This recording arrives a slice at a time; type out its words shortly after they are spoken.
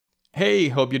Hey,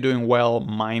 hope you're doing well.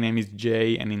 My name is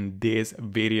Jay, and in this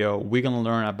video, we're gonna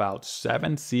learn about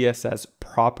 7 CSS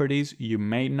properties you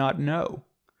may not know.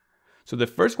 So the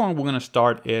first one we're gonna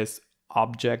start is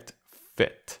object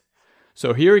fit.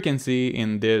 So here you can see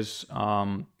in this,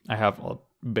 I have a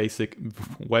basic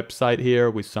website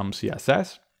here with some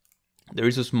CSS. There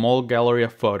is a small gallery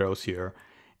of photos here.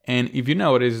 And if you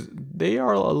notice, they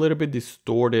are a little bit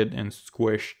distorted and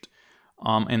squished.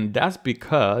 And that's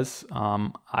because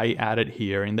I added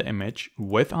here in the image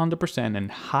width 100%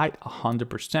 and height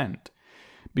 100%,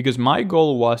 because my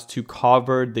goal was to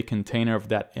cover the container of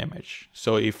that image.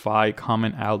 So if I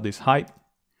comment out this height,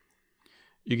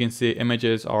 you can see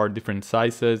images are different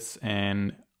sizes,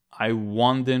 and I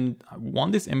want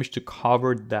this image to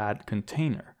cover that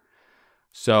container.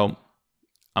 So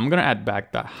I'm gonna add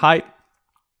back that height.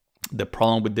 The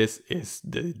problem with this is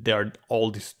they are all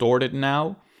distorted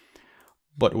now.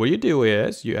 But what you do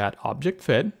is you add object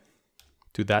fit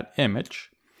to that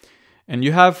image, and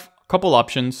you have a couple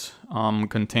options,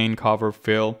 contain, cover,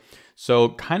 fill. So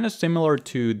kind of similar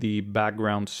to the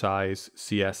background size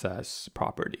CSS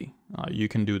property. You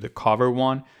can do the cover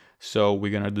one. So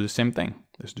we're gonna do the same thing.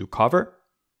 Let's do cover,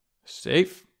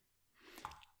 save.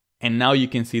 And now you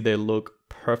can see they look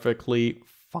perfectly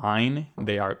fine.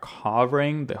 They are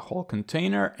covering the whole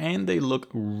container and they look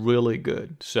really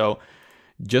good. So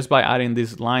just by adding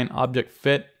this line object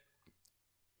fit,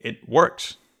 it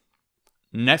works.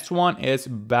 Next one is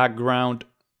background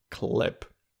clip.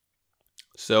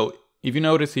 So if you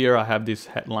notice here, I have this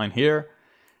headline here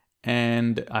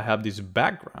and I have this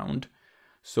background.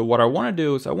 So what I want to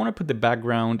do is I want to put the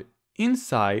background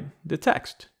inside the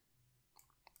text.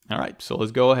 All right, so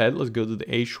let's go ahead. Let's go to the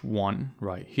H1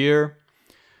 right here.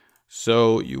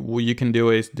 So what you can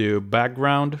do is do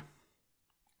background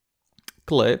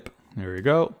clip. There you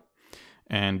go.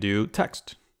 And do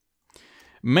text.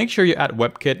 Make sure you add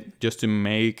WebKit just to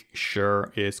make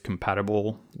sure it's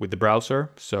compatible with the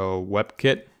browser. So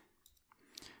WebKit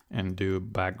and do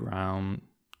background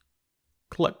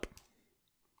clip.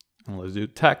 And let's do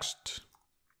text.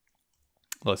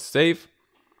 Let's save.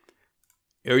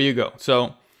 Here you go.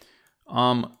 So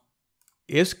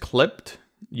it's clipped.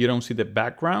 You don't see the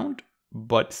background,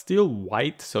 but still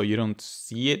white, so you don't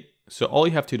see it. So all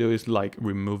you have to do is like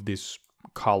remove this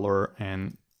color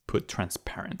and put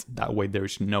transparent. That way there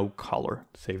is no color.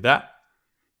 Save that.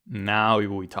 Now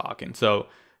we're talking. So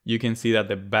you can see that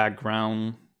the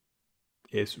background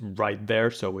is right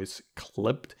there. So it's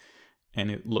clipped and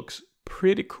it looks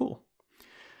pretty cool.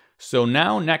 So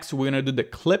now next we're gonna do the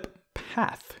clip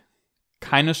path.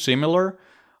 Kind of similar,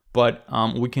 but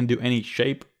we can do any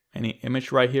shape, any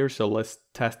image right here. So let's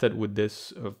test it with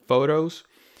this photos.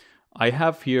 I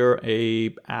have here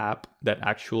a app that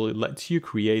actually lets you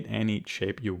create any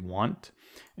shape you want,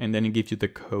 and then it gives you the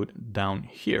code down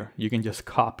here. You can just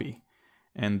copy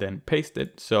and then paste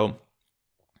it. So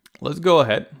let's go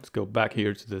ahead. Let's go back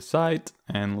here to the site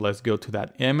and let's go to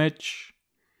that image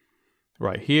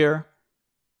right here.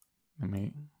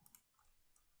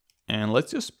 And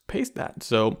let's just paste that.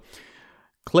 So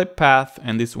clip path,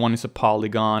 and this one is a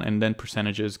polygon, and then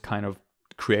percentages kind of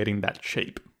creating that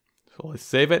shape. So let's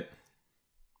save it.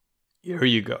 Here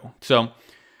you go. So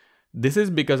this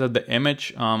is because of the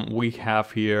image. We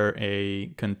have here a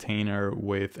container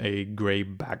with a gray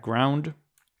background.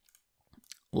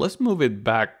 Let's move it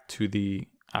back to the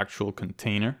actual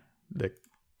container, the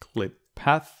clip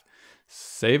path,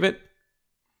 save it.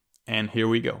 And here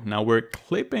we go. Now we're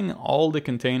clipping all the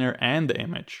container and the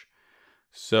image.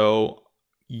 So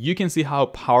you can see how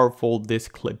powerful this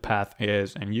clip path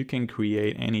is, and you can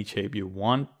create any shape you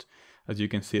want. As you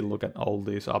can see, look at all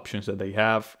these options that they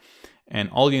have. And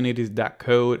all you need is that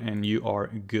code and you are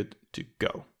good to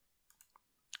go.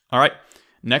 All right,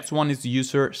 next one is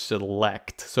user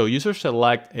select. So user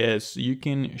select is you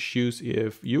can choose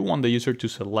if you want the user to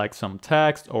select some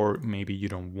text, or maybe you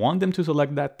don't want them to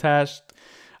select that text.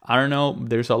 I don't know,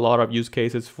 there's a lot of use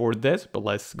cases for this, but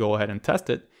let's go ahead and test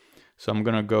it. So I'm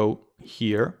gonna go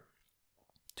here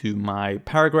to my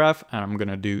paragraph and I'm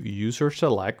gonna do user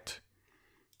select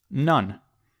none.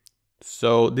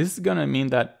 So this is gonna mean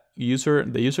that the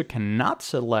user cannot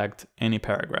select any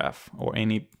paragraph or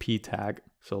any p tag.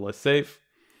 So let's save.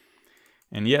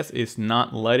 And yes, it's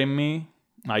not letting me.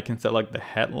 I can select the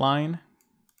headline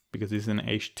because it's in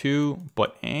H2,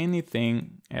 but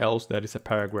anything else that is a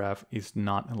paragraph is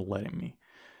not letting me.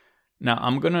 Now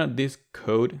I'm gonna this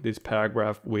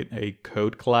paragraph with a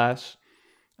code class.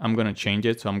 I'm gonna change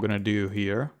it. So I'm gonna do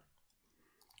here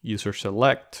user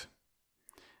select,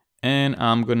 and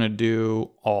I'm gonna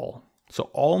do all. So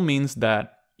all means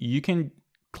that you can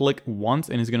click once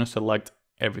and it's gonna select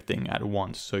everything at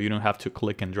once. So you don't have to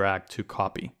click and drag to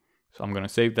copy. So I'm gonna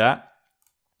save that.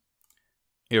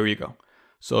 Here you go.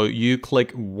 So you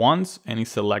click once and it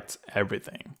selects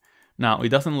everything. Now it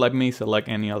doesn't let me select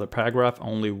any other paragraph,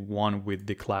 only one with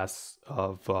the class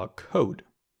of code.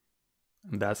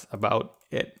 And that's about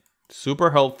it.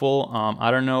 Super helpful.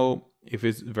 I don't know if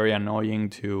it's very annoying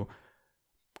to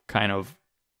kind of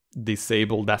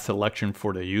disable that selection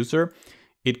for the user.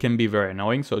 It can be very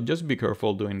annoying, so just be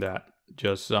careful doing that.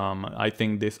 Just I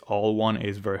think this all one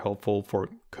is very helpful for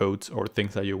codes or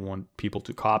things that you want people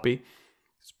to copy.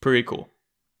 It's pretty cool.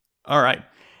 All right,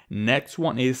 next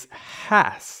one is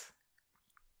has.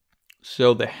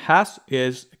 So the has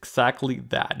is exactly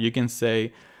that. You can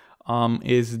say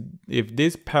if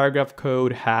this paragraph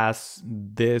code has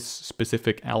this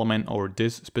specific element or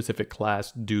this specific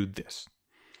class, do this.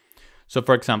 So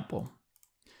for example,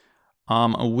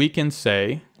 we can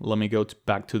say, let me go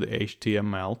back to the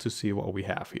HTML to see what we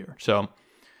have here. So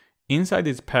inside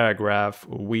this paragraph,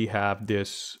 we have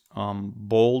this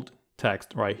bold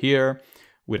text right here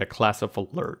with a class of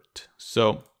alert.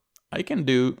 So I can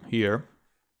do here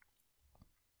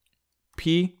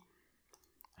p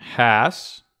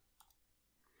has,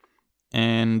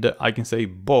 and I can say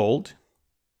bold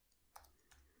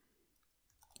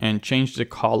and change the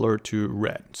color to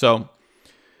red. So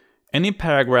any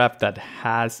paragraph that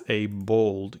has a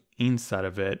bold inside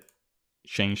of it,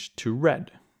 change to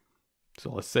red.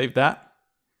 So let's save that.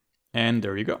 And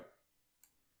there you go.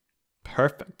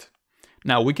 Perfect.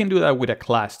 Now we can do that with a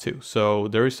class too. So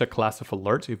there is a class of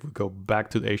alerts. If we go back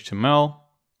to the HTML,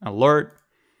 alert.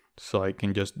 So I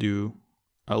can just do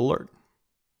alert.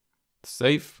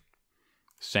 Save.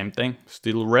 Same thing,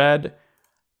 still red.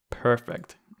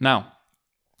 Perfect. Now,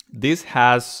 this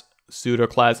has pseudo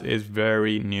class is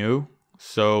very new.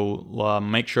 So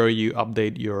make sure you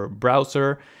update your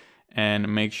browser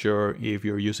and make sure if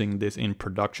you're using this in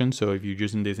production. So if you're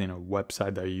using this in a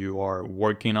website that you are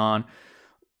working on,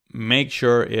 make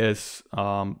sure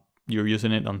you're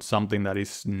using it on something that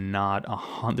is not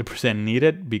 100%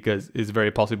 needed, because it's very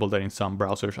possible that in some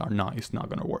browsers it's not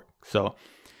going to work. So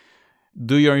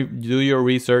do your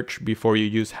research before you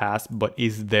use has, but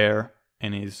it's there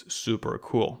and is super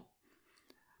cool.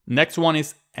 Next one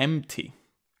is empty.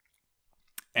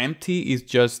 Empty is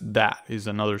just that. Is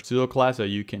another pseudo class that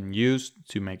you can use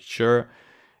to make sure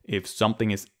if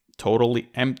something is totally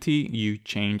empty, you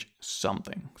change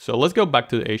something. So let's go back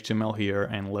to the HTML here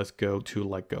and let's go to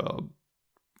like a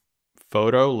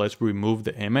photo. Let's remove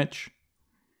the image,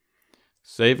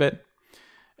 save it.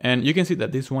 And you can see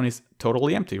that this one is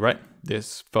totally empty, right?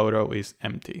 This photo is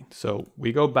empty. So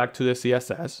we go back to the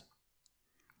CSS.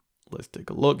 Let's take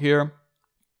a look here.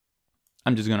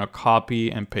 I'm just gonna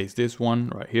copy and paste this one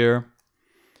right here.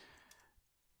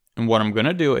 And what I'm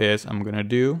gonna do is I'm gonna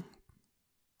do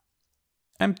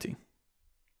empty.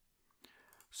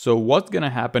 So what's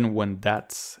gonna happen when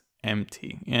that's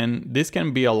empty? And this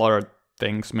can be a lot of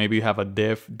things. Maybe you have a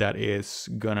div that is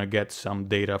gonna get some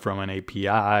data from an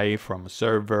API, from a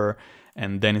server,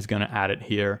 and then it's gonna add it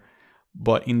here.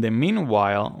 But in the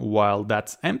meanwhile, while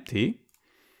that's empty,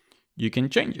 you can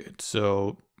change it.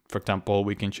 So for example,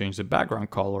 we can change the background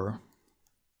color,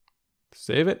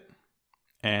 save it,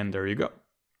 and there you go.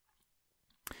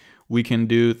 We can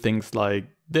do things like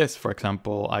this. For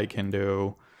example, I can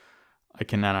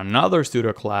add another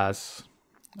pseudo class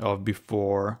of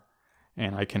before,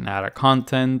 and I can add a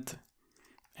content,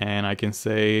 and I can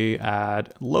say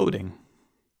add loading,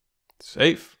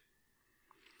 save.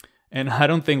 And I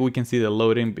don't think we can see the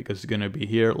loading because it's gonna be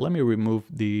here. Let me remove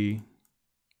the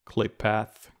clip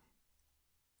path.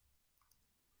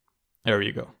 There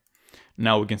you go.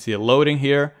 Now we can see a loading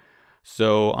here.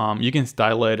 So you can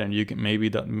style it, and you can maybe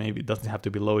it doesn't have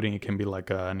to be loading. It can be like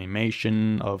an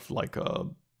animation of like a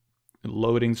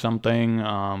loading something,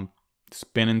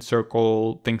 spin in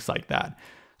circle, things like that.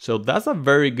 So that's a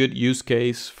very good use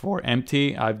case for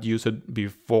empty. I've used it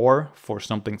before for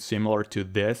something similar to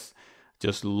this,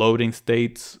 just loading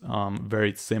states,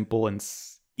 very simple and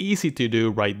easy to do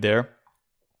right there.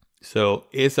 So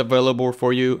it's available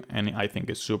for you, and I think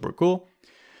it's super cool.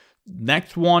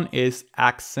 Next one is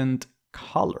accent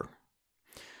color.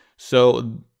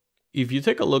 So if you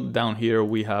take a look down here,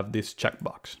 we have this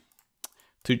checkbox.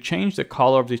 To change the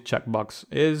color of this checkbox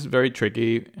is very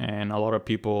tricky, and a lot of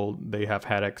people, they have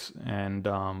headaches, and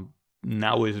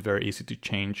now it's very easy to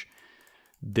change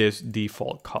this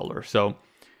default color. So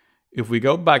if we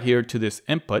go back here to this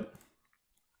input,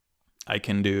 I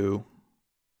can do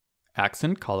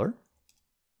accent color,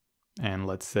 and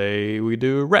let's say we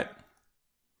do red.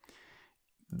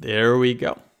 There we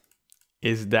go.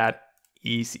 Is that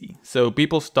easy? So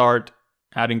people start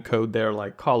adding code there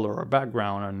like color or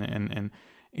background, and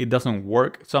it doesn't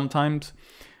work sometimes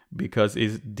because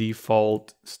it's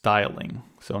default styling.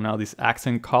 So now this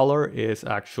accent color is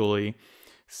actually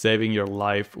saving your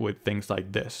life with things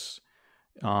like this.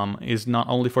 It's not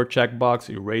only for checkbox,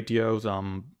 it radios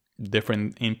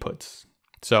different inputs.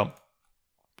 So,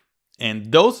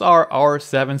 and those are our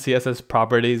 7 CSS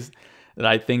properties that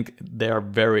I think they are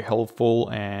very helpful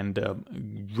and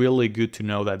really good to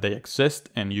know that they exist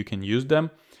and you can use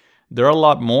them. There are a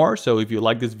lot more, so if you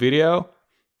like this video,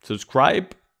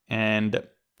 subscribe, and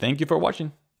thank you for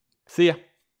watching. See ya.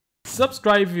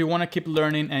 Subscribe if you want to keep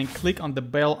learning, and click on the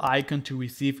bell icon to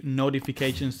receive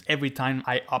notifications every time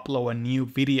I upload a new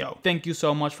video. Thank you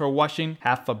so much for watching.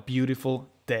 Have a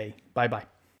beautiful day. Bye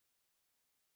bye.